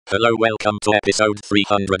Hello, welcome to episode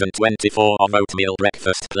 324 of Oatmeal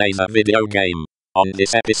Breakfast plays a video game. On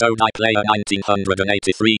this episode I play a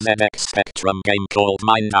 1983 ZX Spectrum game called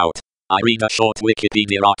Minedout. I read a short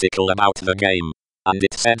Wikipedia article about the game, and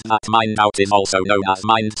it said that Minedout is also known as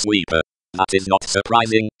Minesweeper. That is not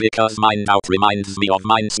surprising, because Minedout reminds me of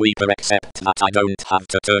Minesweeper except that I don't have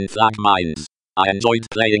to turn flag mines. I enjoyed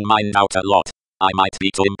playing Minedout a lot. I might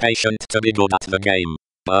be too impatient to be good at the game,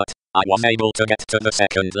 but I was able to get to the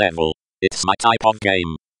second level. It's my type of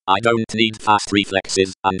game. I don't need fast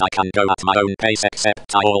reflexes, and I can go at my own pace,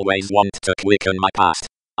 except I always want to quicken my pace.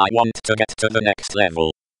 I want to get to the next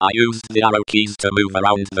level. I used the arrow keys to move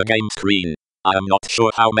around the game screen. I am not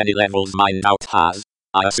sure how many levels Minedout has.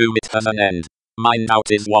 I assume it has an end. Minedout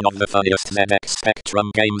is one of the funniest ZX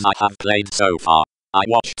Spectrum games I have played so far. I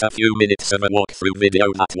watched a few minutes of a walkthrough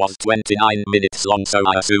video that was 29 minutes long, so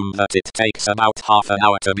I assume that it takes about half an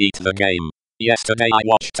hour to beat the game. Yesterday I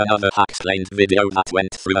watched another Hacksplained video that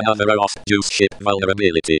went through another juice ship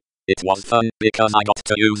vulnerability. It was fun because I got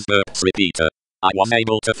to use Burp's repeater. I was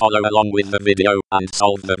able to follow along with the video and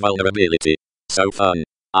solve the vulnerability. So fun.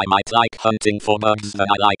 I might like hunting for bugs and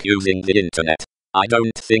I like using the internet. I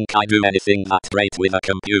don't think I do anything that great with a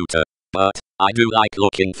computer, but I do like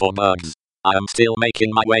looking for bugs. I am still making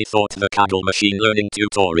my way through the Kaggle machine learning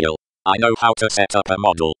tutorial. I know how to set up a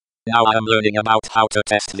model. Now I am learning about how to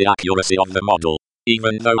test the accuracy of the model.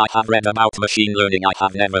 Even though I have read about machine learning, I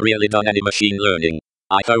have never really done any machine learning.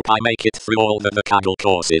 I hope I make it through all the Kaggle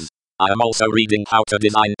courses. I am also reading how to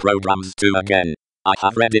design programs too again. I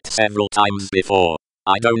have read it several times before.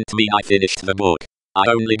 I don't mean I finished the book. I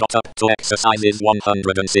only got up to exercises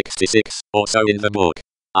 166 or so in the book.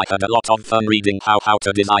 I had a lot of fun reading how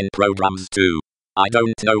to design programs too. I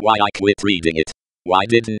don't know why I quit reading it. Why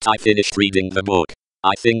didn't I finish reading the book?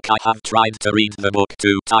 I think I have tried to read the book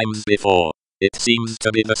 2 times before. It seems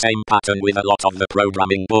to be the same pattern with a lot of the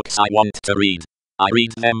programming books I want to read. I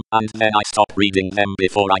read them and then I stop reading them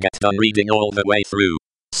before I get done reading all the way through.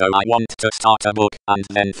 So I want to start a book and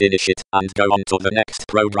then finish it and go on to the next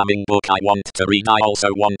programming book I want to read. I also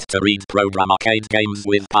want to read program arcade games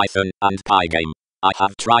with Python and Pygame. I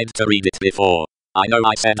have tried to read it before. I know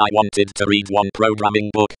I said I wanted to read one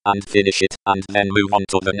programming book and finish it and then move on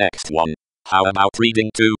to the next one. How about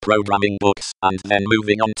reading 2 programming books and then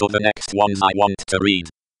moving on to the next ones I want to read?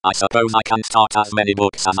 I suppose I can start as many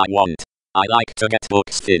books as I want. I like to get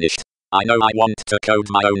books finished. I know I want to code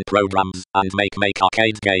my own programs and make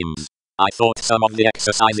arcade games. I thought some of the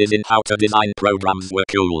exercises in how to design programs were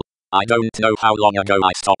cool. I don't know how long ago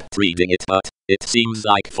I stopped reading it, but it seems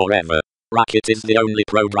like forever. Racket is the only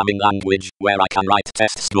programming language where I can write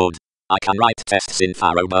tests good. I can write tests in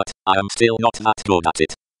Pharo, but I am still not that good at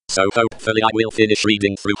it. So hopefully I will finish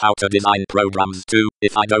reading through how to design programs too.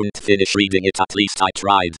 If I don't finish reading it, at least I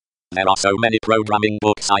tried. There are so many programming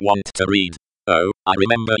books I want to read. Oh, I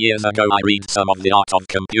remember years ago I read some of the art of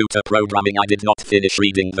computer programming. I did not finish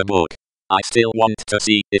reading the book. I still want to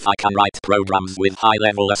see if I can write programs with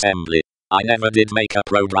high-level assembly. I never did make a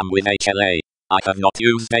program with HLA. I have not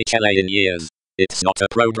used HLA in years. It's not a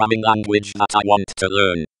programming language that I want to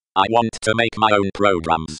learn. I want to make my own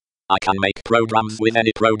programs. I can make programs with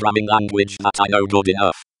any programming language that I know good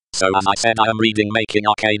enough. So as I said, I am reading Making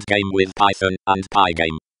Arcade Game with Python and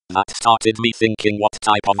Pygame. That started me thinking, what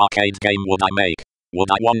type of arcade game would I make? Would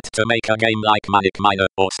I want to make a game like Manic Miner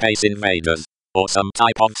or Space Invaders? Or some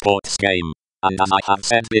type of sports game? And as I have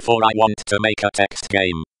said before, I want to make a text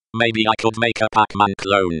game. Maybe I could make a Pac-Man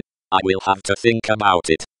clone. I will have to think about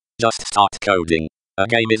it. Just start coding. A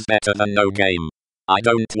game is better than no game. I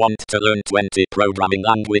don't want to learn 20 programming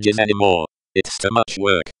languages anymore. It's too much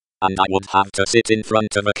work. And I would have to sit in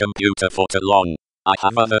front of a computer for too long. I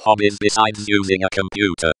have other hobbies besides using a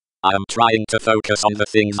computer. I am trying to focus on the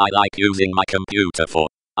things I like using my computer for.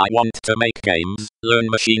 I want to make games, learn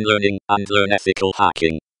machine learning, and learn ethical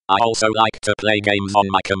hacking. I also like to play games on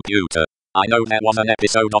my computer. I know there was an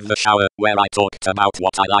episode of The Shower where I talked about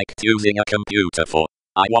what I liked using a computer for.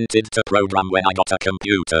 I wanted to program when I got a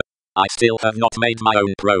computer. I still have not made my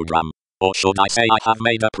own program. Or should I say I have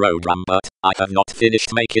made a program, but I have not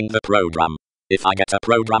finished making the program. If I get a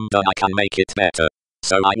program done, I can make it better.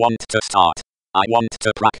 So I want to start. I want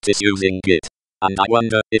to practice using Git. And I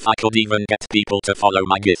wonder if I could even get people to follow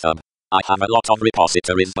my GitHub. I have a lot of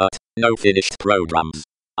repositories but no finished programs.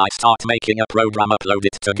 I start making a program, upload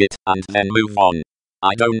it to Git, and then move on.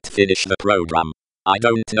 I don't finish the program. I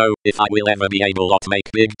don't know if I will ever be able to make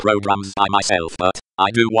big programs by myself, but I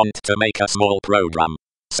do want to make a small program.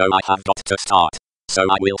 So I have got to start. So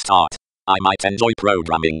I will start. I might enjoy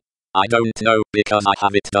programming. I don't know because I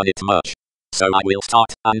haven't done it much. So I will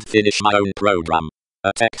start and finish my own program.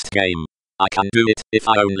 A text game. I can do it if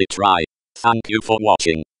I only try. Thank you for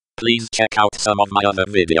watching. Please check out some of my other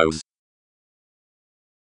videos.